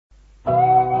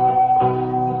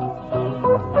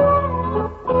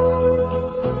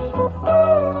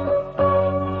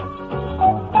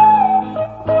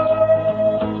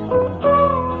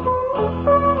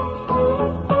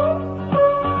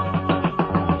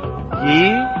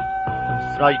ይህ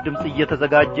ስራጅ ድምጽ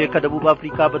እየተዘጋጀ ከደቡብ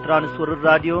አፍሪካ በትራንስወርልድ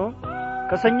ራዲዮ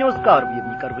ከሰኞ እስከ ዓርብ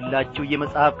የሚቀርብላችሁ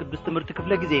የመጽሐፍ ቅዱስ ትምህርት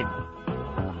ክፍለ ጊዜ ነው።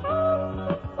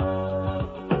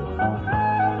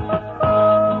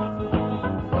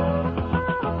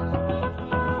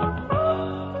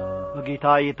 በጌታ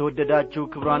የተወደዳችሁ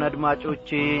ክቡራን አድማጮቼ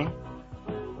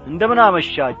እንደምን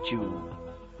አመሻችሁ።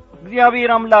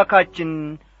 እግዚአብሔር አምላካችን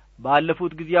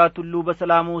ባለፉት ጊዜያት ሁሉ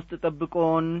በሰላም ውስጥ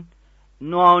ጠብቆን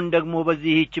ኖአውን ደግሞ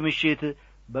በዚህች ምሽት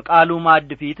በቃሉ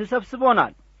ማዕድ ፊት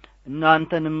ሰብስቦናል።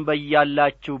 እናንተንም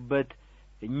በያላችሁበት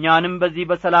እኛንም በዚህ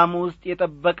በሰላም ውስጥ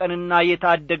የጠበቀንና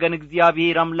የታደገን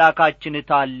እግዚአብሔር አምላካችን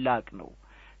ታላቅ ነው።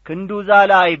 ክንዱ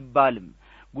ዛላ አይባልም፣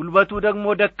 ጉልበቱ ደግሞ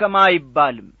ደከማ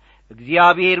አይባልም።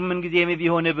 እግዚአብሔር ምን ጊዜም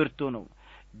ቢሆን ብርቱ ነው።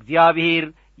 እግዚአብሔር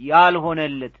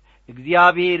ያልሆነለት፣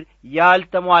 እግዚአብሔር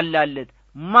ያልተሟላለት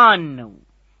ማን ነው?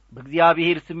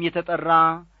 በእግዚአብሔር ስም የተጠራ፣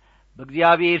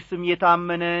 በእግዚአብሔር ስም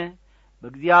የታመነ፣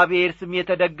 በእግዚአብሔር ስም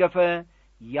የተደገፈ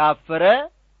ያፈረ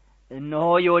እነሆ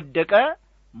የወደቀ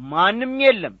ማንም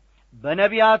የለም።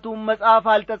 በነቢያቱም መጽሐፍ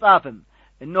አልተጻፈም።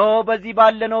 እነሆ በዚህ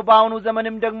ባለነው በአሁኑ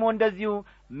ዘመንም ደግሞ እንደዚሁ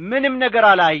ምንም ነገር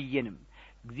አላየንም።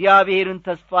 እግዚአብሔርን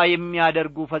ተስፋ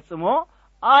የሚያደርጉ ፈጽሞ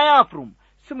አያፍሩም።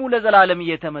 ስሙ ለዘላለም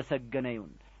የተመሰገነ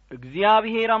ይሁን።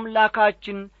 እግዚአብሔር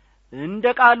አምላካችን እንደ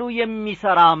ቃሉ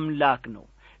የሚሠራ አምላክ ነው።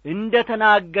 እንደ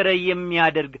ተናገረ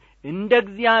የሚያደርግ እንደ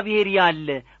እግዚአብሔር ያለ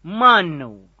ማን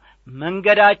ነው?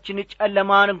 መንገዳችን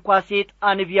ጨለማን እንኳን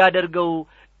ሰይጣን ቢያደርገው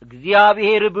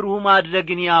እግዚአብሔር ብሩህ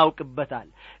ማድረግን ያውቅበታል።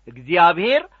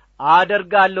 እግዚአብሔር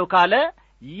አደርጋለሁ ካለ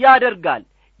ያደርጋል።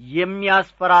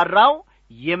 የሚያስፈራራው፣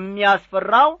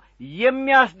 የሚያስፈራው፣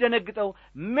 የሚያስደነግጠው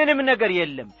ምንም ነገር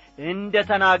የለም። እንደ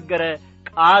ተናገረ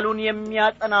ቃሉን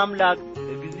የሚያጸና አምላክ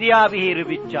እግዚአብሔር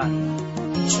ብቻ ነው።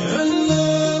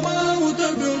 ጨለማው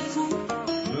ተገፎ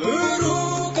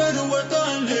ሩቅ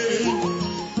ወጣልኝ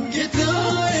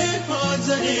ጌታዬ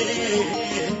ሐዘኔ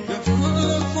ከፍ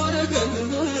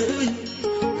አደረገልኝ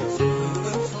ከፍ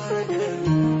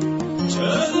አደረገልኝ።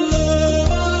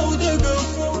 ጨለማው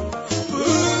ተገፎ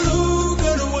ሩቅ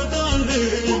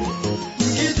ወጣልኝ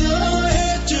ጌታዬ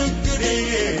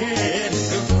ችግሬን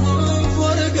ከፍ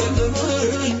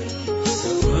አደረገልኝ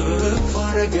ከፍ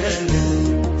አደረገልኝ።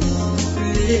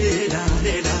 ሌላ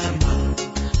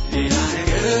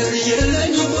ነገር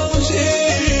የለኝም በውስጤ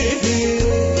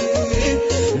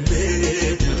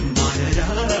ሌትም ማለዳ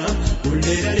ሁሌ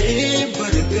ለኔ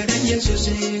በልቤ ኢየሱሴ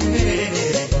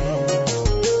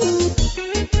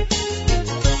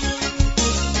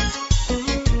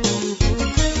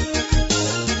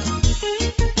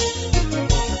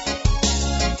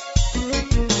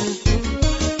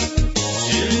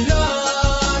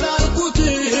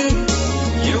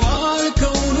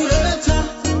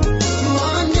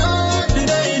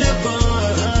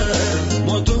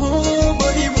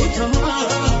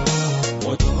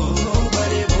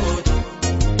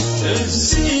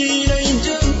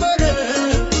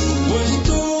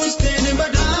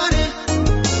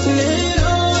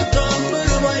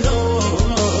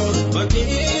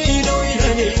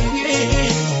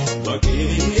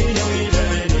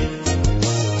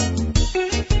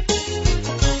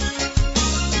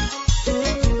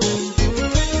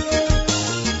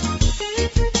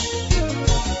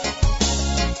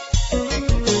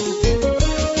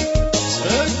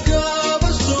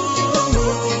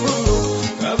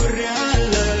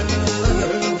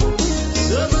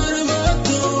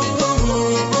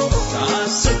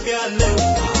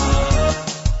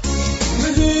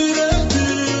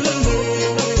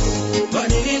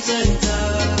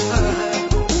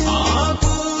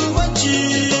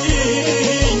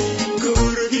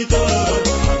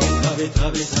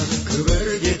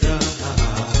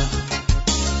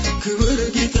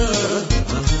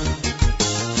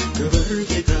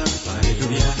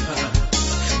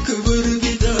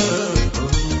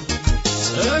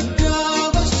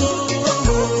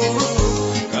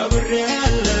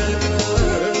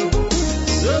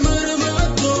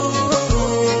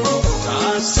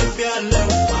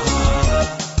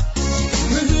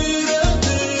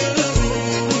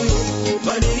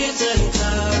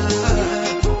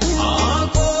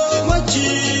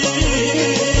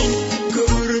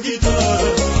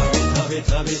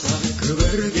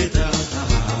ክብር ጌታ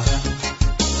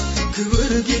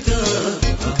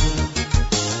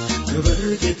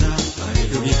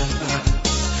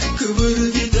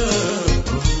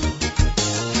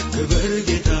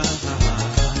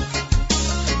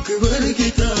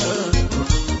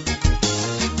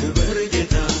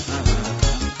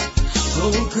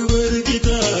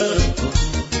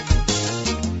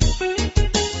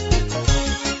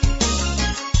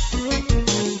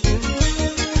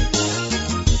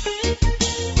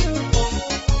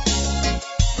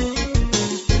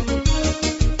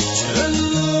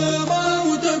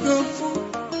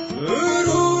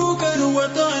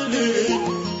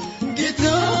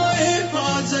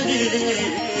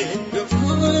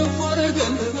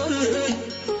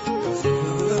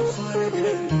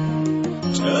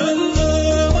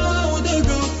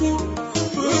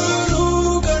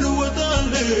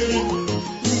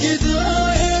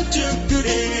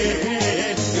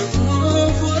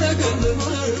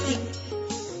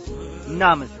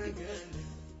እናመስግን።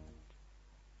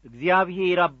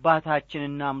 እግዚአብሔር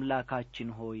አባታችንና አምላካችን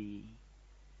ሆይ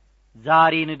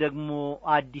ዛሬን ደግሞ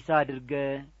አዲስ አድርገ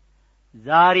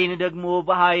ዛሬን ደግሞ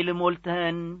በኃይል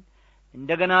ሞልተህን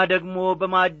እንደገና ደግሞ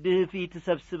በማዕድህ ፊት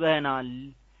ሰብስበህናል።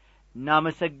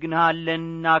 እናመሰግንሃለን፣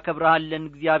 እናከብርሃለን።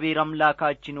 እግዚአብሔር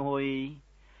አምላካችን ሆይ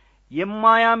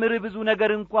የማያምር ብዙ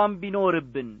ነገር እንኳን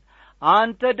ቢኖርብን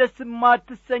አንተ ደስ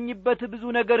የማትሰኝበት ብዙ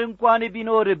ነገር እንኳን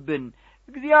ቢኖርብን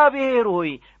እግዚአብሔር ሆይ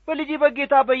በልጅ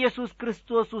በጌታ በኢየሱስ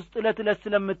ክርስቶስ ውስጥ ዕለት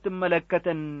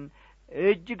ስለምትመለከተን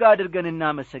እጅግ አድርገን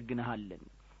እናመሰግንሃለን።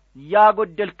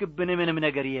 ያጎደልክብን ምንም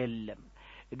ነገር የለም።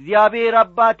 እግዚአብሔር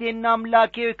አባቴና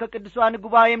አምላኬ ከቅዱሳን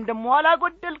ጉባኤም ደግሞ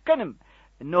አላጎደልከንም።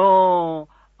 እነሆ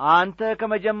አንተ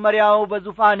ከመጀመሪያው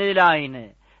በዙፋንህ ላይ ነህ፣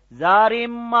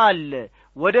 ዛሬም አለ፣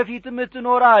 ወደፊትም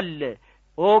ትኖራለህ።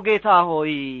 ኦ ጌታ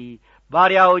ሆይ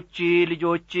ባሪያዎች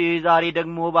ልጆች ዛሬ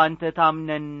ደግሞ ባንተ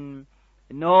ታምነን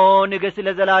እነሆ ንገሥ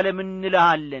ለዘላለም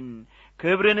እንልሃለን፣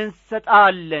 ክብርን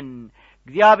እንሰጣለን።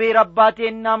 እግዚአብሔር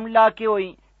አባቴና አምላኬ ሆይ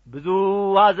ብዙ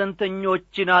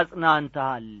ሐዘንተኞችን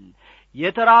አጽናንተሃል፣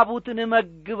 የተራቡትን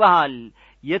መግበሃል፣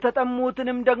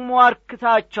 የተጠሙትንም ደግሞ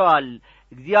አርክታቸዋል።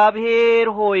 እግዚአብሔር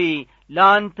ሆይ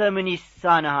ለአንተ ምን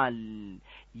ይሳንሃል?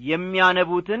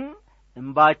 የሚያነቡትን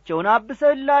እንባቸውን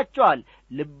አብሰህላቸዋል፣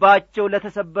 ልባቸው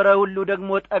ለተሰበረ ሁሉ ደግሞ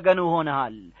ጠገን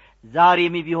ሆነሃል።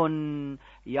 ዛሬም ቢሆን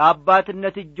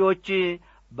የአባትነት እጆች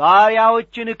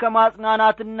ባሪያዎችን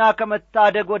ከማጽናናትና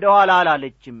ከመታደግ ወደ ኋላ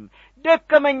አላለችም፣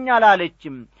 ደከመኝ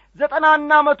አላለችም። 90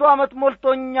 100 ዓመት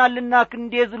ሞልቶኛልና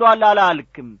ክንዴ ዝሏል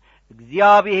አላልክም።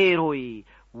 እግዚአብሔር ሆይ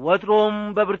ወትሮም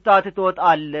በብርታት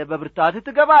ትወጣለህ፣ በብርታት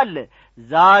ትገባለህ።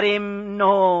 ዛሬም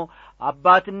ነው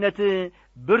አባትነት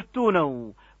ብርቱ ነው።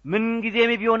 ምን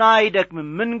ጊዜም ቢሆን አይደክምም፣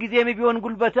 ምን ጊዜም ቢሆን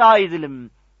ጉልበት አይዝልም።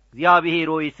 እግዚአብሔር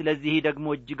ሆይ ስለዚህ ደግሞ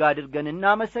እጅግ አድርገን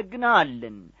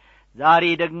እናመሰግናለን። ዛሬ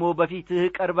ደግሞ በፊትህ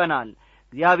ቀርበናል።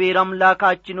 እግዚአብሔር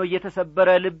አምላካችን ሆይ የተሰበረ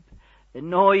ልብ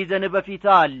እነሆ ይዘን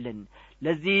በፊትህ አለን።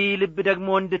 ለዚህ ልብ ደግሞ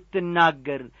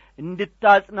እንድትናገር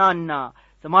እንድታጽናና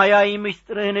ሰማያዊ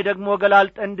ምስጢርህን ደግሞ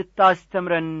ገላልጠ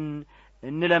እንድታስተምረን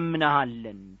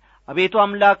እንለምንሃለን። አቤቱ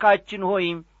አምላካችን ሆይ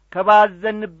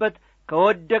ከባዘንበት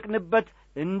ከወደቅንበት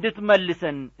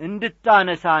እንድትመልሰን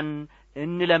እንድታነሳን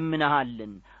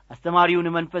እንለምንሃለን። አስተማሪውን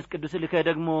መንፈስ ቅዱስ ልከህ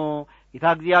ደግሞ ጌታ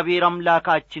እግዚአብሔር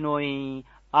አምላካችን ሆይ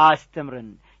አስተምረን።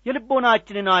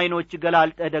 የልቦናችንን ዓይኖች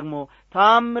ገላልጠህ ደግሞ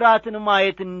ታምራትን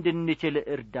ማየት እንድንችል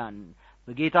እርዳን።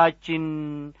 በጌታችን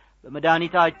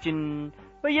በመድኃኒታችን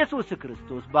በኢየሱስ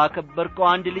ክርስቶስ ባከበርከው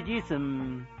አንድ ልጅ ስም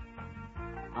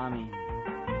አሜን።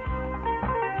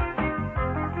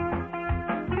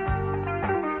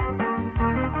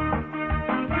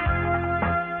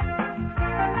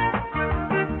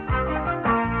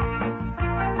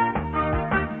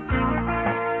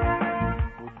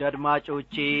 ውድ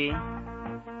አድማጮቼ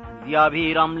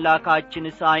እግዚአብሔር አምላካችን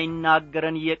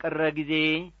ሳይናገረን የቀረ ጊዜ፣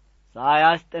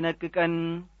 ሳያስጠነቅቀን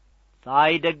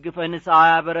ሳይደግፈን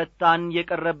ሳያበረታን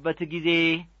የቀረበት ጊዜ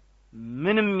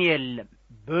ምንም የለም።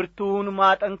 ብርቱን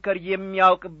ማጠንከር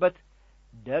የሚያውቅበት፣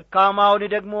 ደካማውን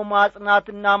ደግሞ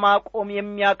ማጽናትና ማቆም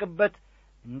የሚያውቅበት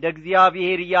እንደ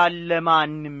እግዚአብሔር ያለ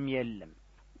ማንም የለም።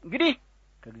 እንግዲህ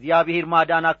ከእግዚአብሔር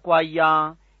ማዳን አኳያ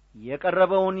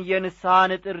የቀረበውን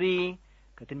የንስሐን ጥሪ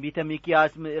ከትንቢተ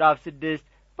ሚክያስ ምዕራፍ 6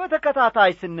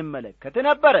 በተከታታይ ስንመለከት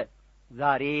ነበር።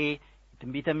 ዛሬ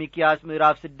ትንቢተ ሚክያስ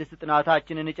ምዕራፍ 6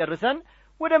 ጥናታችንን ጨርሰን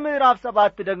ወደ ምዕራፍ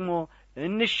 7 ደግሞ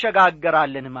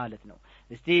እንሸጋገራለን ማለት ነው።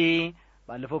 እስቲ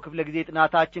ባለፈው ክፍለ ጊዜ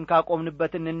ጥናታችን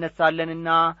ካቆምንበት እንነሳለንና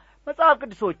መጽሐፍ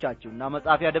ቅዱሶቻችሁና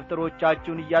መጻፊያ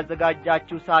ደብተሮቻችሁን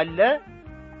እያዘጋጃችሁ ሳለ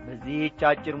በዚህች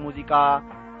አጭር ሙዚቃ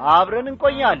አብረን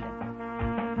እንቆያለን።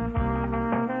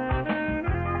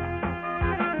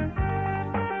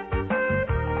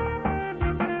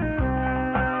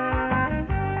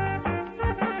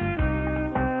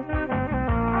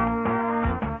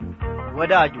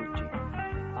 ወዳጆቼ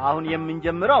አሁን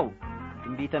የምንጀምረው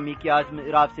ትንቢተ ሚክያስ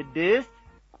ምዕራፍ 6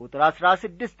 ቁጥር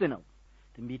 16 ነው።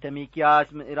 ትንቢተ ሚክያስ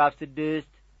ምዕራፍ 6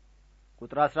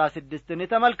 ቁጥር 16ን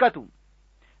ተመልከቱ።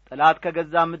 ጠላት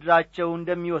ከገዛ ምድራቸው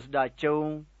እንደሚወስዳቸው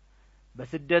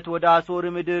በስደት ወደ አሦር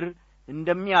ምድር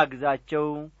እንደሚያግዛቸው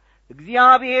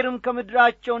እግዚአብሔርም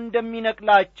ከምድራቸው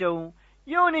እንደሚነቅላቸው፣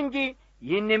 ይሁን እንጂ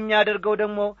ይህን የሚያደርገው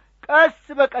ደግሞ ቀስ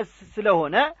በቀስ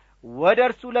ስለሆነ ወደ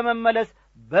እርሱ ለመመለስ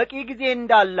በቂ ጊዜ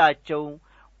እንዳላቸው፣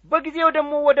 በጊዜው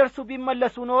ደግሞ ወደ እርሱ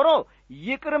ቢመለሱ ኖሮ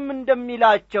ይቅርም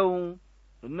እንደሚላቸው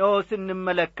እነሆ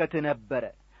ስንመለከት ነበር።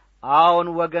 አሁን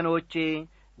ወገኖቼ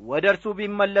ወደ እርሱ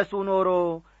ቢመለሱ ኖሮ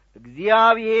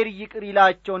እግዚአብሔር ይቅር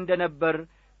ይላቸው እንደነበር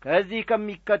ከዚህ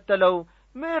ከሚከተለው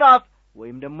ምዕራፍ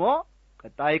ወይም ደግሞ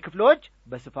ቀጣይ ክፍሎች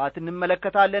በስፋት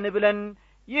እንመለከታለን ብለን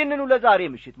ይህንኑ ለዛሬ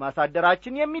ምሽት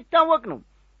ማሳደራችን የሚታወቅ ነው።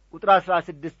 ቁጥር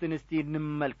 16ን እስቲ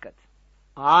እንመልከት።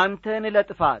 አንተን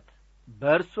ለጥፋት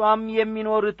በእርሷም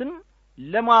የሚኖሩትን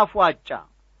ለማፏጫ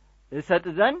እሰጥ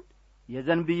ዘንድ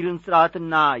የዘንቢልን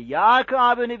ሥርዓትና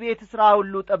የአክዓብን ቤት ሥራ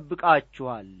ሁሉ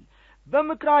ጠብቃችኋል፣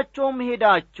 በምክራቸውም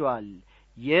ሄዳችኋል፣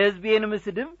 የሕዝቤንም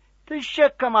ስድብ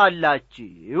ትሸከማላችሁ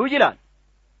ይላል።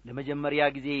 ለመጀመሪያ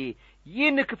ጊዜ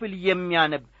ይህን ክፍል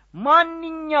የሚያነብ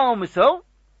ማንኛውም ሰው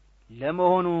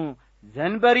ለመሆኑ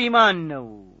ዘንበሪ ማን ነው?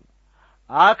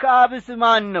 አክዓብስ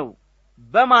ማን ነው?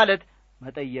 በማለት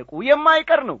መጠየቁ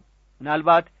የማይቀር ነው።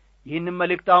 ምናልባት ይህንን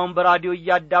መልእክት አሁን በራዲዮ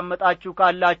እያዳመጣችሁ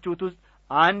ካላችሁት ውስጥ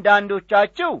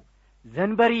አንዳንዶቻችሁ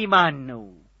ዘንበሪ ማን ነው?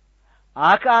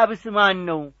 አክዓብስ ማን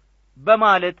ነው?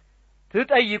 በማለት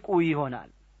ትጠይቁ ይሆናል።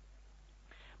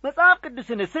 መጽሐፍ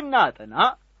ቅዱስን ስናጠና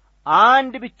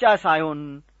አንድ ብቻ ሳይሆን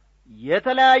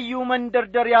የተለያዩ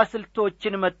መንደርደሪያ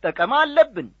ስልቶችን መጠቀም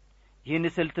አለብን። ይህን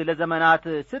ስልት ለዘመናት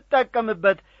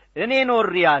ስጠቀምበት እኔ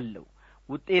ኖሬአለሁ፣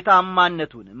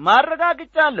 ውጤታማነቱን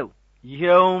ማረጋግጫለሁ።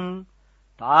 ይኸውም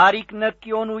ታሪክ ነክ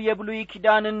የሆኑ የብሉይ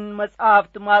ኪዳንን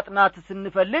መጻሕፍት ማጥናት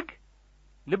ስንፈልግ፣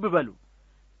 ልብ በሉ፣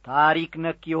 ታሪክ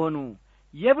ነክ የሆኑ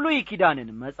የብሉይ ኪዳንን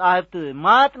መጻሕፍት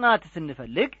ማጥናት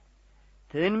ስንፈልግ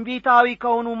ትንቢታዊ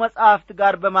ከሆኑ መጻሕፍት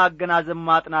ጋር በማገናዘብ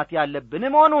ማጥናት ያለብን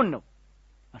መሆኑን ነው።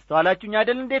 አስተዋላችሁኝ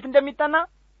አይደል እንዴት እንደሚጠና?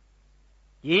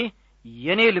 ይህ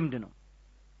የኔ ልምድ ነው።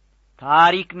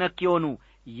 ታሪክ ነክ የሆኑ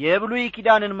የብሉይ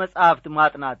ኪዳንን መጻሕፍት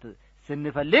ማጥናት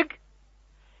ስንፈልግ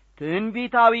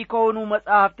ትንቢታዊ ከሆኑ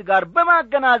መጻሕፍት ጋር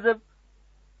በማገናዘብ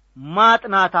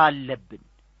ማጥናት አለብን።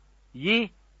 ይህ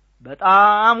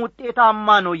በጣም ውጤታማ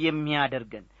ነው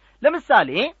የሚያደርገን። ለምሳሌ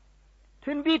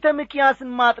ትንቢተ ሚክያስን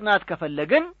ማጥናት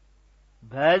ከፈለግን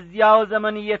በዚያው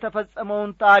ዘመን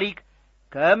የተፈጸመውን ታሪክ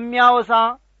ከሚያወሳ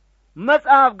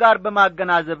መጽሐፍ ጋር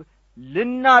በማገናዘብ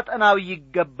ልናጠናው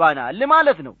ይገባናል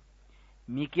ማለት ነው።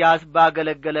 ሚክያስ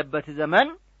ባገለገለበት ዘመን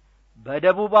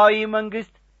በደቡባዊ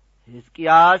መንግስት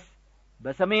ሕዝቅያስ፣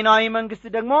 በሰሜናዊ መንግስት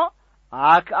ደግሞ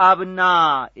አክዓብና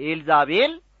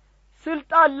ኤልዛቤል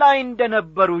ስልጣን ላይ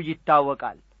እንደነበሩ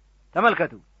ይታወቃል።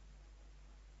 ተመልከቱ።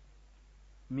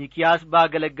 ሚክያስ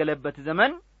ባገለገለበት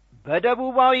ዘመን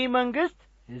በደቡባዊ መንግስት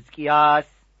ሕዝቅያስ፣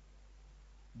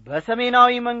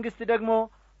 በሰሜናዊ መንግስት ደግሞ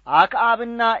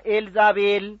አክዓብና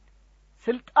ኤልዛቤል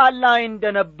ስልጣን ላይ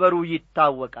እንደነበሩ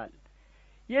ይታወቃል።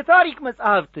 የታሪክ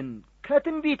መጻሕፍትን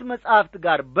ከትንቢት መጻሕፍት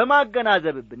ጋር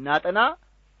በማገናዘብ ብናጠና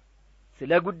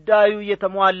ስለ ጉዳዩ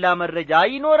የተሟላ መረጃ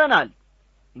ይኖረናል።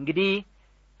 እንግዲህ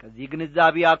ከዚህ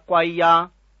ግንዛቤ አኳያ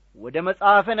ወደ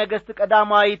መጽሐፈ ነገሥት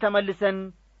ቀዳማዊ ተመልሰን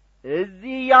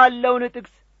እዚህ ያለውን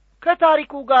ጥቅስ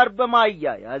ከታሪኩ ጋር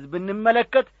በማያያዝ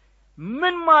ብንመለከት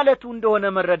ምን ማለቱ እንደሆነ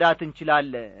መረዳት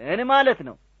እንችላለን ማለት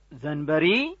ነው። ዘንበሪ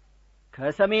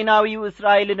ከሰሜናዊው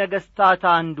እስራኤል ነገሥታት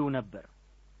አንዱ ነበር።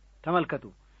 ተመልከቱ፣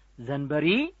 ዘንበሪ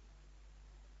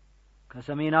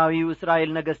ከሰሜናዊው እስራኤል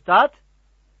ነገሥታት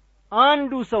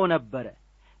አንዱ ሰው ነበረ።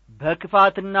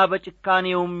 በክፋትና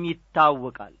በጭካኔውም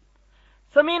ይታወቃል።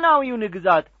 ሰሜናዊውን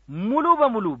ግዛት ሙሉ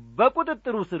በሙሉ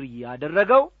በቁጥጥሩ ስር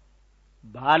ያደረገው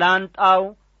ባላንጣው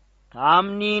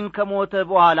ታምኒን ከሞተ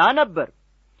በኋላ ነበር።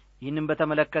 ይህንም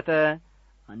በተመለከተ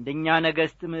አንደኛ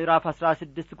ነገሥት ምዕራፍ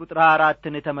 16 ቁጥር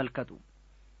 24ን ተመልከቱ።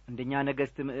 አንደኛ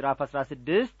ነገሥት ምዕራፍ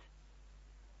 16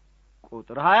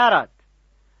 ቁጥር 24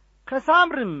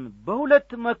 ከሳምርም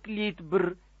በ2 መክሊት ብር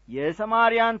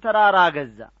የሰማርያን ተራራ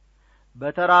ገዛ፣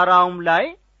 በተራራውም ላይ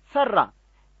ሠራ።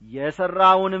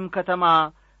 የሠራውንም ከተማ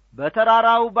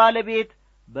በተራራው ባለቤት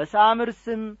በሳምር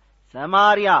ስም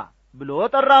ሰማርያ ብሎ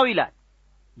ጠራው ይላል።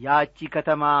 ያቺ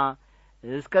ከተማ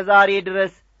እስከ ዛሬ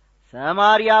ድረስ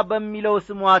ሰማርያ በሚለው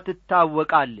ስሟ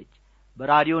ትታወቃለች።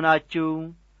 በራዲዮ ናችሁ፣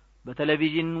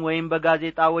 በቴሌቪዥን ወይም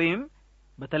በጋዜጣ ወይም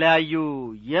በተለያዩ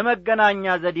የመገናኛ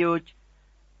ዘዴዎች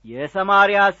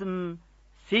የሰማርያ ስም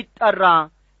ሲጠራ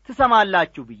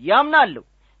ትሰማላችሁ ብዬ አምናለሁ።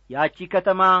 ያቺ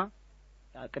ከተማ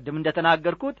ቅድም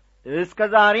እንደተናገርኩት እስከ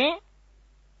ዛሬ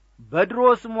በድሮ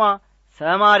ስሟ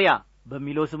ሰማርያ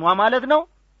በሚለው ስሟ ማለት ነው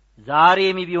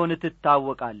ዛሬም ቢሆን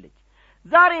ትታወቃለች።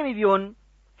 ዛሬም ቢሆን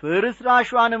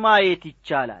ፍርስራሿን ማየት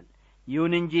ይቻላል።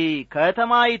 ይሁን እንጂ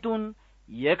ከተማይቱን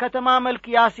የከተማ መልክ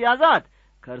ያስያዛት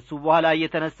ከእርሱ በኋላ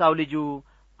የተነሳው ልጁ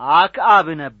አክዓብ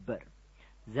ነበር።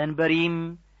 ዘንበሪም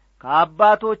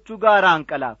ከአባቶቹ ጋር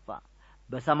አንቀላፋ፣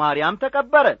 በሰማርያም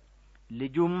ተቀበረ።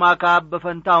 ልጁም አክዓብ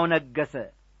በፈንታው ነገሰ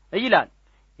ይላል።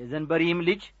 የዘንበሪም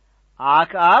ልጅ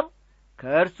አክዓብ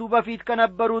ከእርሱ በፊት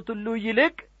ከነበሩት ሁሉ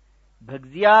ይልቅ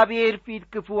በእግዚአብሔር ፊት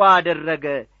ክፉ አደረገ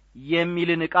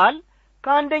የሚልን ቃል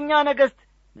ከአንደኛ ነገሥት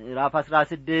ምዕራፍ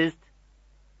 16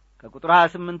 ከቁጥር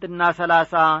 28 እና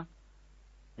 30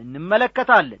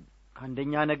 እንመለከታለን።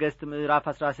 ከአንደኛ ነገሥት ምዕራፍ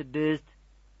 16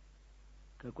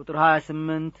 ከቁጥር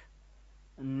 28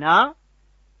 እና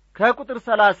ከቁጥር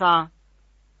 30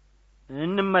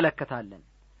 እንመለከታለን።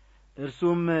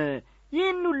 እርሱም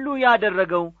ይህን ሁሉ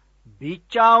ያደረገው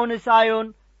ብቻውን ሳይሆን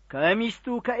ከሚስቱ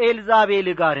ከኤልዛቤል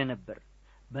ጋር ነበር።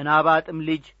 በናባጥም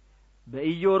ልጅ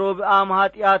በኢዮሮብዓም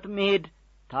ኃጢአት መሄድ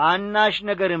ታናሽ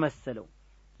ነገር መሰለው።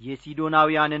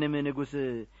 የሲዶናውያንንም ንጉሥ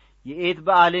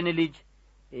የኤትበኣልን ልጅ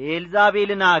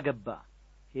ኤልዛቤልን አገባ።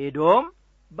 ሄዶም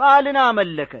በኣልን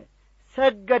አመለከ፣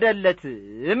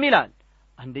 ሰገደለትም ይላል።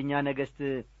 አንደኛ ነገሥት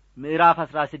ምዕራፍ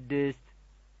 16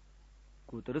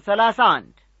 ቁጥር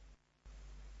 31።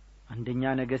 አንደኛ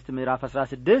ነገሥት ምዕራፍ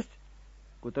 16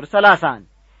 ቁጥር 31።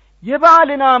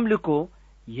 የበኣልን አምልኮ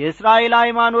የእስራኤል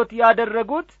ሃይማኖት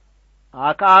ያደረጉት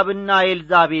አክዓብና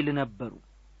ኤልዛቤል ነበሩ።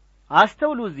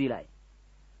 አስተውሉ። እዚህ ላይ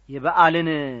የበኣልን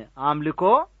አምልኮ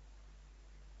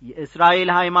የእስራኤል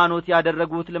ሃይማኖት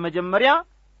ያደረጉት ለመጀመሪያ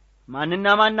ማንና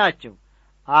ማን ናቸው?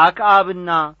 አክዓብና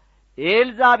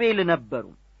ኤልዛቤል ነበሩ።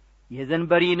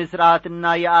 የዘንበሪን ሥርዓትና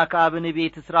የአክዓብን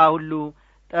ቤት ሥራ ሁሉ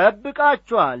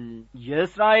ጠብቃችኋል።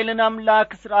 የእስራኤልን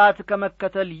አምላክ ሥርዓት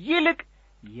ከመከተል ይልቅ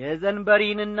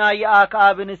የዘንበሪንና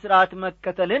የአክዓብን ሥርዓት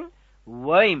መከተልን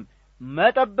ወይም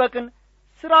መጠበቅን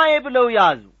ሥራዬ ብለው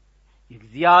ያዙ።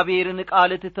 የእግዚአብሔርን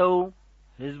ቃል ትተው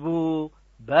ሕዝቡ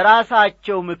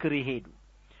በራሳቸው ምክር ሄዱ።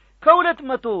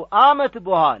 ከ200 ዓመት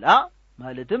በኋላ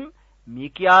ማለትም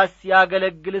ሚክያስ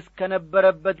ያገለግል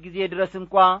እስከነበረበት ጊዜ ድረስ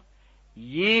እንኳ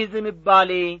ይህ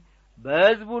ዝንባሌ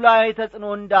በሕዝቡ ላይ ተጽዕኖ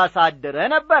እንዳሳደረ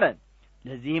ነበረ።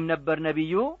 ለዚህም ነበር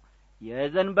ነቢዩ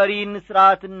የዘንበሪን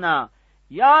ሥርዓትና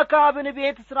የአክዓብን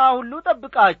ቤት ሥራ ሁሉ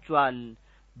ጠብቃችኋል፣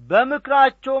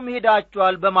 በምክራቸውም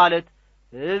ሄዳችኋል በማለት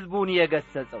ሕዝቡን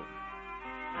የገሰጸው።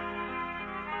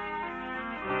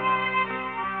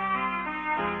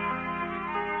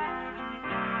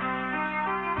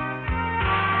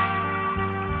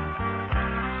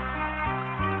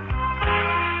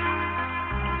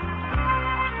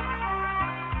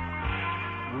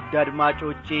 ውድ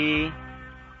አድማጮቼ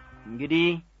እንግዲህ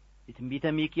የትንቢተ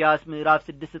ሚክያስ ምዕራፍ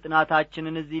 6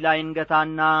 ጥናታችንን እዚህ ላይ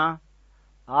እንገታና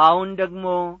አሁን ደግሞ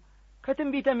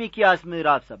ከትንቢተ ሚክያስ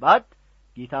ምዕራፍ 7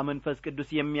 ጌታ መንፈስ ቅዱስ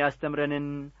የሚያስተምረንን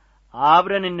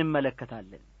አብረን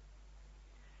እንመለከታለን።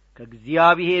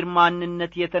 ከእግዚአብሔር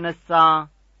ማንነት የተነሳ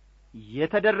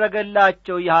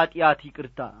የተደረገላቸው የኃጢአት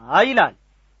ይቅርታ ይላል።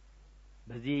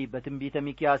 በዚህ በትንቢተ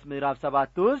ሚክያስ ምዕራፍ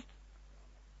 7 ውስጥ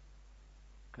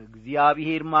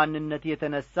ከእግዚአብሔር ማንነት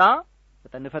የተነሳ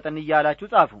ፈጠን እያላችሁ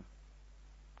ጻፉ።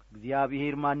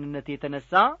 እግዚአብሔር ማንነት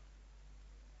የተነሳ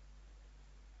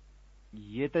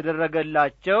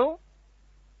የተደረገላቸው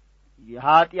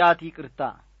የኃጢአት ይቅርታ፣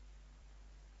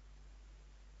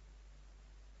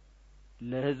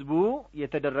 ለሕዝቡ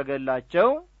የተደረገላቸው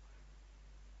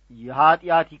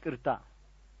የኃጢአት ይቅርታ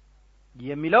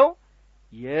የሚለው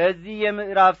የዚህ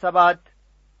የምዕራፍ 7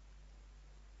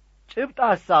 ጭብጥ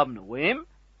ሐሳብ ነው ወይም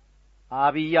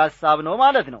አብይ ሐሳብ ነው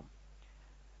ማለት ነው።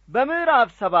 በምዕራፍ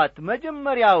 7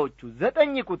 መጀመሪያዎቹ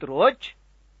 9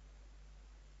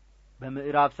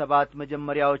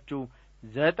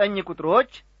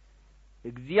 ቁጥሮች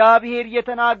እግዚአብሔር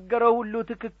የተናገረው ሁሉ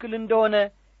ትክክል እንደሆነ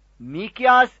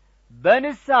ሚክያስ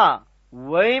በንስሐ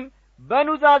ወይም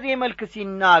በኑዛዜ መልክ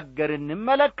ሲናገር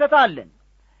እንመለከታለን።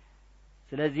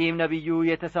 ስለዚህም ነቢዩ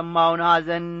የተሰማውን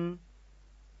ሐዘን፣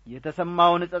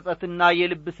 የተሰማውን ጸጸትና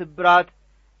የልብ ስብራት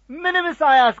ምንም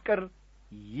ሳያስቀር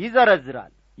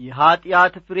ይዘረዝራል።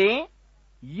 የኃጢአት ፍሬ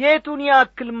የቱን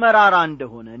ያክል መራራ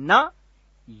እንደሆነና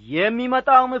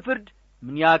የሚመጣውም ፍርድ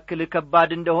ምን ያክል ከባድ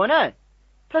እንደሆነ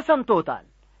ተሰምቶታል።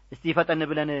 እስቲ ፈጠን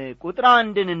ብለን ቁጥር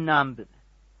 1 እናንብብ።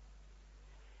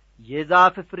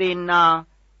 የዛፍ ፍሬና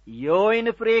የወይን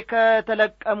ፍሬ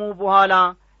ከተለቀሙ በኋላ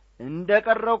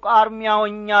እንደቀረው ቃርሚያ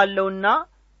ሆኛለሁና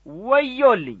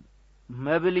ወዮልኝ፣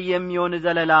 መብል የሚሆን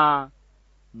ዘለላ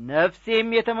ነፍሴም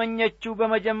የተመኘችው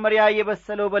በመጀመሪያ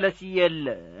የበሰለው በለስ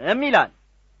የለም ይላል።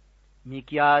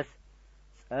 ሚክያስ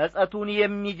ጸጸቱን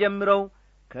የሚጀምረው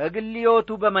ከግል ሕይወቱ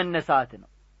በመነሳት ነው።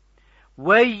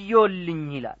 ወዮልኝ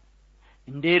ይላል።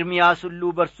 እንደ ኤርምያስ ሁሉ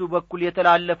በርሱ በኩል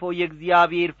የተላለፈው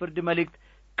የእግዚአብሔር ፍርድ መልእክት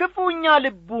ክፉኛ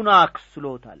ልቡን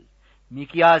አክስሎታል።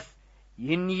 ሚክያስ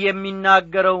ይህን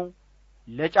የሚናገረው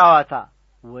ለጨዋታ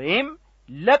ወይም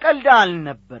ለቀልድ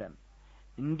አልነበረም።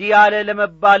 እንዲህ ያለ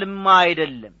ለመባልማ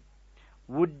አይደለም።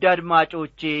 ውድ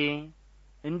አድማጮቼ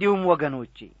እንዲሁም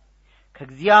ወገኖቼ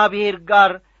ከእግዚአብሔር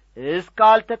ጋር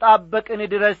እስካልተጣበቅን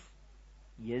ድረስ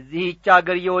የዚህች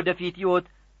አገር የወደፊት ሕይወት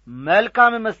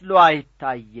መልካም መስሎ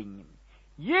አይታየኝም።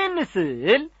 ይህን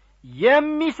ስል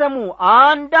የሚሰሙ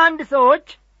አንዳንድ ሰዎች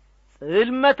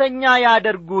ጽልመተኛ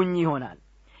ያደርጉኝ ይሆናል።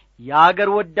 የአገር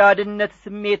ወዳድነት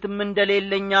ስሜትም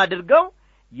እንደሌለኝ አድርገው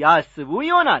ያስቡ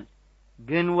ይሆናል።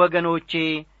 ግን ወገኖቼ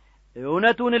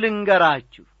እውነቱን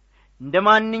ልንገራችሁ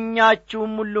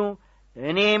እንደማንኛችሁም ሁሉ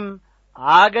እኔም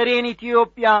አገሬን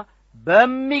ኢትዮጵያ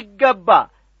በሚገባ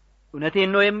እውነቴን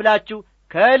ነው የምላችሁ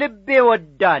ከልቤ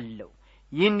ወዳለሁ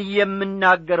ይህን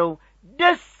የምናገረው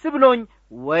ደስ ብሎኝ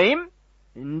ወይም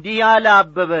እንዲህ ያለ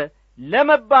አበበ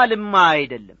ለመባልማ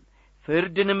አይደለም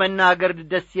ፍርድን መናገር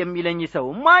ደስ የሚለኝ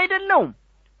ሰውም አይደለሁም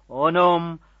ሆኖም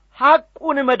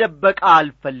ሐቁን መደበቅ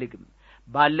አልፈልግም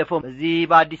ባለፈው በዚህ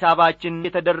በአዲስ አበባችን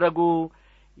የተደረጉ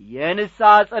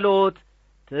የንስሐ ጸሎት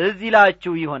ትዝ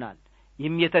ይላችሁ ይሆናል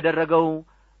ይህም የተደረገው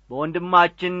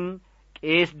በወንድማችን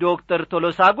ቄስ ዶክተር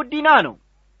ቶሎሳ ጉዲና ነው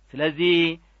ስለዚህ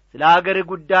ስለ አገር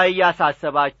ጉዳይ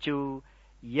ያሳሰባችሁ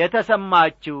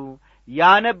የተሰማችሁ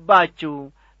ያነባችሁ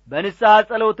በንስሐ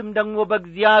ጸሎትም ደግሞ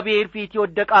በእግዚአብሔር ፊት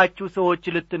የወደቃችሁ ሰዎች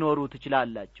ልትኖሩ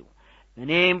ትችላላችሁ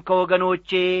እኔም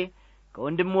ከወገኖቼ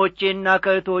ከወንድሞቼና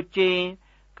ከእህቶቼ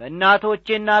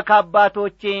ከእናቶቼና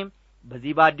ከአባቶቼ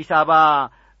በዚህ በአዲስ አበባ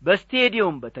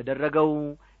በስቴዲየም በተደረገው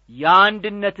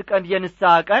የአንድነት ቀን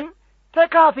የንስሐ ቀን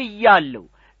ተካፍያለሁ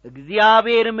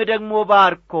እግዚአብሔርም ደግሞ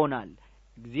ባርኮናል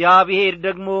እግዚአብሔር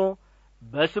ደግሞ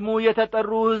በስሙ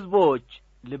የተጠሩ ሕዝቦች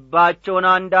ልባቸውን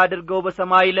አንድ አድርገው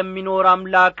በሰማይ ለሚኖር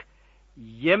አምላክ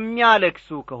የሚያለቅሱ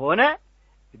ከሆነ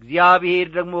እግዚአብሔር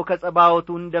ደግሞ ከጸባዖቱ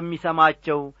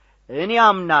እንደሚሰማቸው እኔ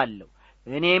አምናለሁ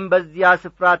እኔም በዚያ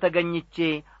ስፍራ ተገኝቼ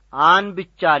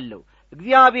አንብቻለሁ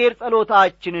እግዚአብሔር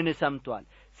ጸሎታችንን ሰምቷል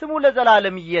ስሙ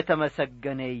ለዘላለም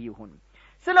እየተመሰገነ ይሁን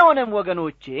ስለሆነም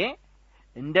ወገኖቼ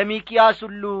እንደ ሚክያስ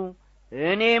ሁሉ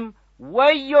እኔም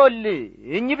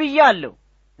ወዮልኝ ብያለሁ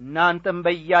እናንተም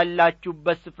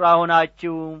በያላችሁበት ስፍራ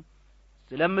ሆናችሁ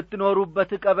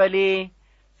ስለምትኖሩበት ቀበሌ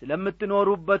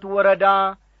ስለምትኖሩበት ወረዳ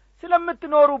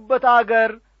ስለምትኖሩበት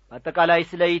አገር አጠቃላይ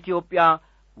ስለ ኢትዮጵያ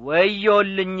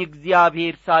ወዮልኝ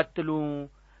እግዚአብሔር ሳትሉ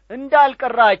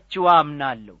እንዳልቀራችሁ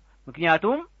አምናለሁ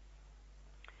ምክንያቱም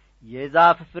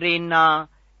የዛፍ ፍሬና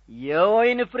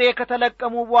የወይን ፍሬ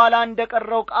ከተለቀሙ በኋላ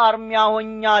እንደቀረው ቃርሚያ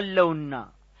ሆኛለሁና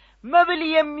መብል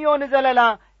የሚሆን ዘለላ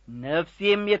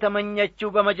ነፍሴም የተመኘችው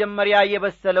በመጀመሪያ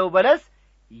የበሰለው በለስ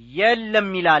የለም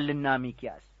ይላልና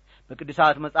ሚክያስ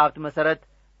በቅዱሳት መጻሕፍት መሠረት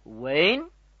ወይን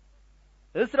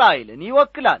እስራኤልን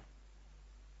ይወክላል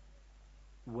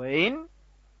ወይን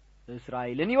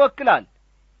እስራኤልን ይወክላል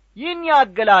ይህን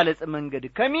ያገላለጽ መንገድ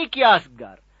ከሚክያስ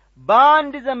ጋር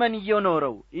በአንድ ዘመን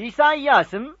የኖረው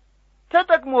ኢሳይያስም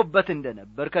ተጠቅሞበት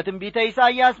እንደነበር ከትንቢተ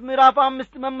ኢሳይያስ ምዕራፍ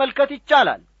 5 መመልከት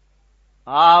ይቻላል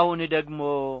አሁን ደግሞ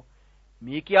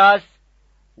ሚክያስ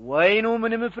ወይኑ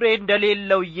ምንም ፍሬ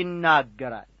እንደሌለው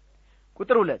ይናገራል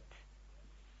ቁጥር 2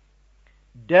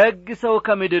 ደግ ሰው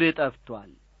ከምድር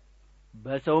ጠፍቷል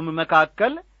በሰውም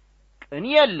መካከል ቅን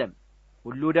የለም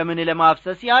ሁሉ ደምን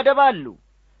ለማፍሰስ ያደባሉ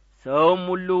ሰውም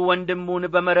ሁሉ ወንድሙን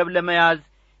በመረብ ለመያዝ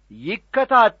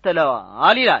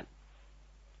ይከታተለዋል ይላል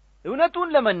እውነቱን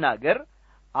ለመናገር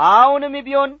አሁንም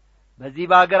ቢሆን በዚህ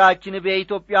በአገራችን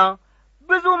በኢትዮጵያ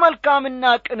ብዙ መልካምና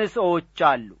ቅን ሰዎች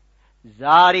አሉ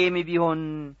ዛሬም ቢሆን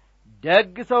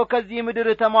ደግ ሰው ከዚህ ምድር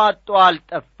ተሟጦ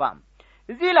አልጠፋም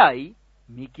እዚህ ላይ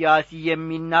ሚክያስ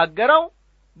የሚናገረው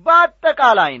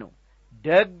በአጠቃላይ ነው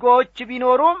ደጎች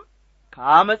ቢኖሩም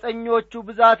ከአመፀኞቹ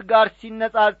ብዛት ጋር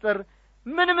ሲነጻጸር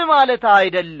ምንም ማለት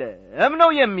አይደለም ነው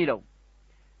የሚለው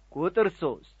ቁጥር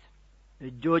 3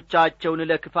 እጆቻቸውን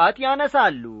ለክፋት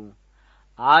ያነሳሉ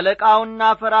አለቃውና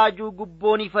ፈራጁ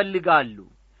ጉቦን ይፈልጋሉ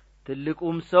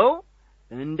ትልቁም ሰው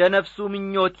እንደ ነፍሱ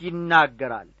ምኞት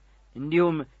ይናገራል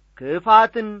እንዲሁም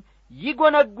ክፋትን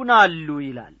ይጎነጉናሉ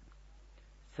ይላል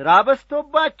ሥራ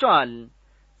በዝቶባቸዋል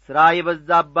ሥራ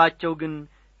የበዛባቸው ግን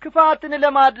ክፋትን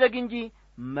ለማድረግ እንጂ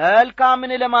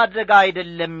መልካምን ለማድረግ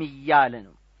አይደለም እያለ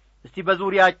ነው እስቲ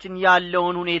በዙሪያችን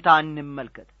ያለውን ሁኔታ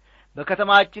እንመልከት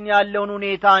በከተማችን ያለውን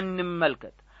ሁኔታ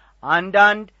እንመልከት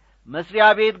አንዳንድ መስሪያ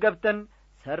ቤት ገብተን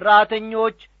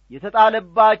ሰራተኞች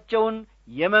የተጣለባቸውን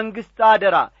የመንግስት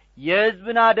አደራ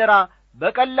የሕዝብን አደራ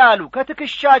በቀላሉ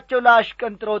ከትከሻቸው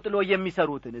ላሽቀንጥረው ጥሎ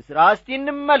የሚሰሩትን ሥራ እስቲ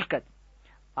እንመልከት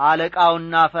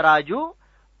አለቃውና ፈራጁ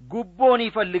ጉቦን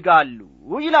ይፈልጋሉ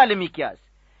ይላል ሚክያስ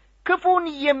ክፉን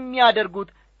የሚያደርጉት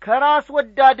ከራስ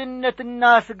ወዳድነትና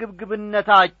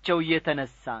ስግብግብነታቸው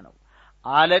የተነሳ ነው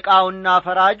አለቃውና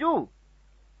ፈራጁ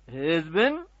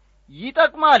ሕዝብን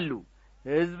ይጠቅማሉ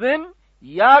ሕዝብን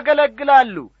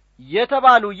ያገለግላሉ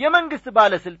የተባሉ የመንግስት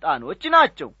ባለስልጣኖች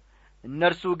ናቸው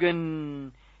እነርሱ ግን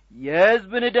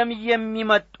የሕዝብን ደም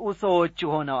የሚመጡ ሰዎች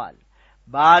ሆነዋል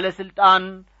ባለስልጣን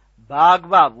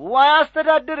በአግባቡ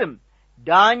አያስተዳድርም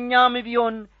ዳኛም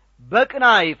ቢሆን በቅን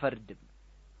አይፈርድም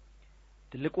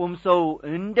ትልቁም ሰው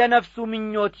እንደ ነፍሱ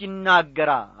ምኞት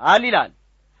ይናገራል ይላል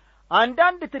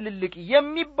አንዳንድ ትልልቅ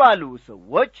የሚባሉ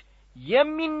ሰዎች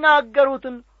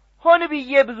የሚናገሩትን ሆን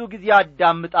ብዬ ብዙ ጊዜ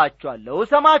አዳምጣቸዋለሁ፣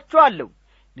 እሰማቸዋለሁ።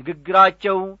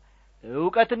 ንግግራቸው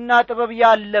ዕውቀትና ጥበብ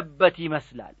ያለበት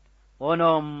ይመስላል።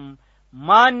 ሆኖም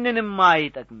ማንንም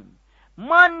አይጠቅምም፣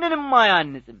 ማንንም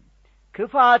አያንጽም።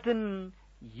 ክፋትን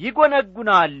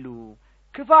ይጐነጉናሉ፣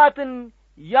 ክፋትን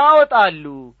ያወጣሉ፣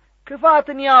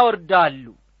 ክፋትን ያወርዳሉ።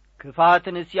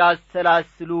 ክፋትን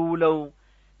ሲያሰላስሉ ውለው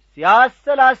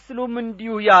ሲያሰላስሉም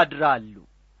እንዲሁ ያድራሉ።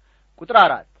 ቁጥር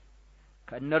 4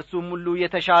 ከእነርሱም ሁሉ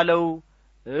የተሻለው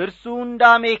እርሱ እንደ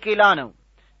አሜኬላ ነው፣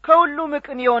 ከሁሉም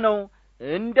ቅን የሆነው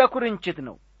እንደ ኩርንችት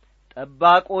ነው።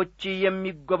 ጠባቆች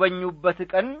የሚጐበኙበት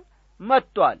ቀን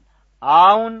መጥቶአል፣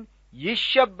 አሁን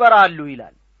ይሸበራሉ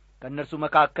ይላል። ከእነርሱ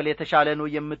መካከል የተሻለ ነው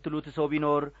የምትሉት ሰው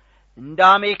ቢኖር እንደ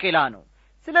አሜኬላ ነው።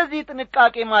 ስለዚህ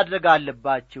ጥንቃቄ ማድረግ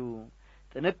አለባችሁ።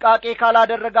 ጥንቃቄ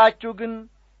ካላደረጋችሁ ግን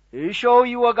እሾው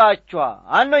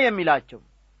ይወጋችኋል ነው የሚላቸው።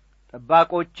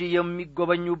 ጠባቆች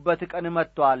የሚጐበኙበት ቀን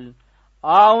መጥቶአል፣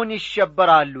 አሁን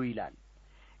ይሸበራሉ ይላል።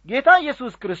 ጌታ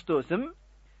ኢየሱስ ክርስቶስም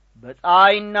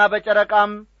በፀሐይና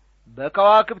በጨረቃም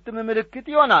በከዋክብትም ምልክት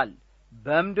ይሆናል፣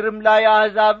 በምድርም ላይ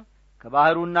አሕዛብ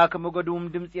ከባሕሩና ከሞገዱም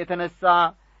ድምፅ የተነሣ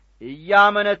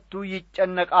እያመነቱ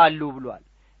ይጨነቃሉ ብሏል።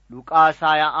 ሉቃስ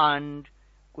 21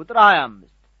 ቁጥር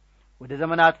 25። ወደ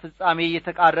ዘመናት ፍጻሜ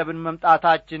የተቃረብን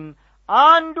መምጣታችን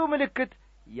አንዱ ምልክት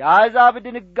የአሕዛብ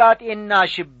ድንጋጤና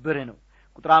ሽብር ነው።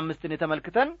 ቁጥር 5ን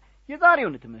ተመልክተን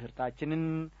የዛሬውን ትምህርታችንን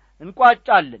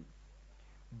እንቋጫለን።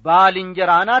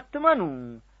 ባልንጀራን አትመኑ፣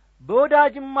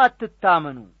 በወዳጅም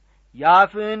አትታመኑ፣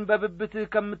 ያፍን በብብትህ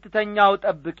ከምትተኛው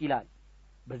ጠብቅ ይላል።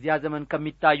 በዚያ ዘመን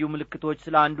ከሚታዩ ምልክቶች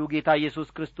ስለ አንዱ ጌታ ኢየሱስ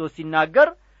ክርስቶስ ሲናገር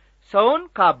ሰውን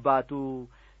ከአባቱ፣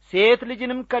 ሴት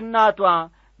ልጅንም ከእናቷ፣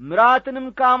 ምራትንም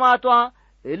ከአማቷ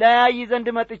እለያይ ዘንድ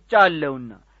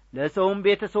መጥቻለሁና ለሰውም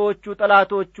ቤተሰቦቹ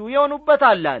ጠላቶቹ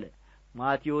ይሆኑበታል አለ።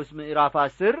 ማቴዎስ ምዕራፍ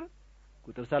 10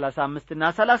 ቁጥር 35 እና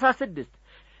 36።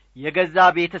 የገዛ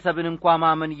ቤተሰብን እንኳን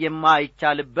ማመን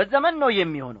የማይቻልበት ዘመን ነው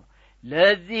የሚሆነው።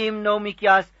 ለዚህም ነው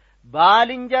ሚክያስ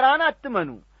ባልንጀራን አትመኑ፣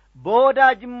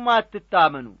 በወዳጅም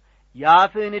አትታመኑ፣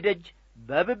 ያፍህን ደጅ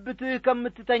በብብትህ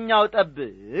ከምትተኛው ጠብቅ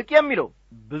የሚለው።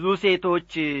 ብዙ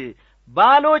ሴቶች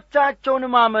ባሎቻቸውን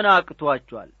ማመን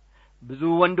አቅቷቸዋል። ብዙ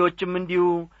ወንዶችም እንዲሁ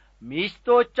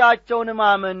ሚስቶቻቸውን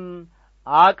ማመን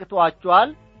አቅቷቸዋል፣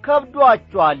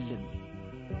 ከብዷቸዋልም።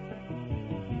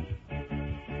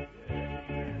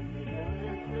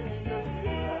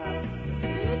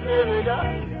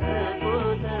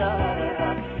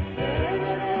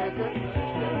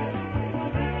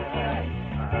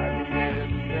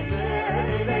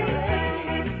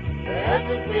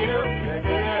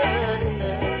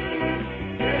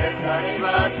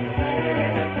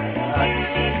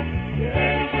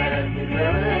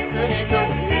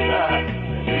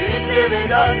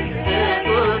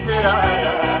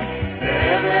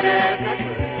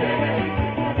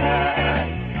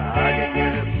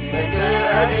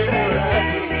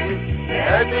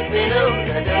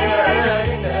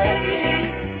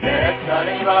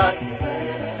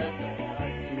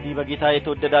 እንግዲህ በጌታ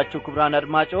የተወደዳችሁ ክቡራን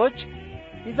አድማጮች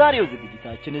የዛሬው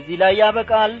ዝግጅታችን እዚህ ላይ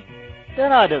ያበቃል።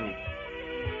 ደህና እደሩ።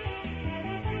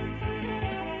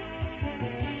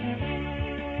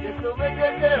 የሰው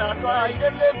መገደራቷ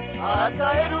አይደለም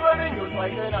አታሄዱ በምኞቷ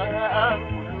አይተናል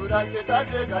ሁሉን አንተ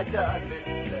ታዘጋጃለህ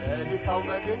ለድካው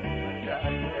መገን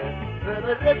ትመጃለህ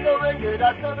በመረቀው መንገድ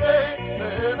አስተምረህ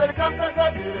በመልካም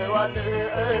ታሳድረዋለህ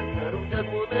ዘሩም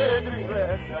ደግሞ ምድር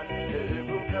ይረሳል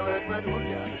ልቡም ከወጥመዱ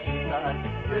ያነሳል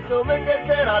የሰው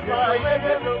መንገደራቷ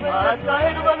አይደለም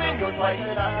አታሄዱ በምኞቷ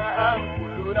አይተናል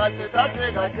ሁሉን አንተ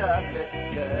ታዘጋጃለህ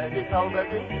ለድካው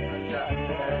መገን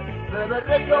ትመጃለህ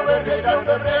በመረቀው መንገድ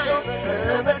አስተምረህ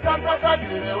በመልካም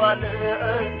ታሳድረዋለህ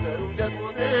ዘሩም ደግሞ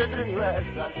ምድር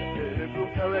ይረሳል ልቡም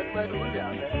ከወጥመዱ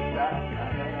ያነሳል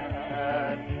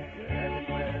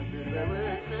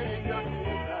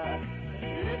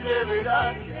Live it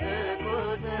up,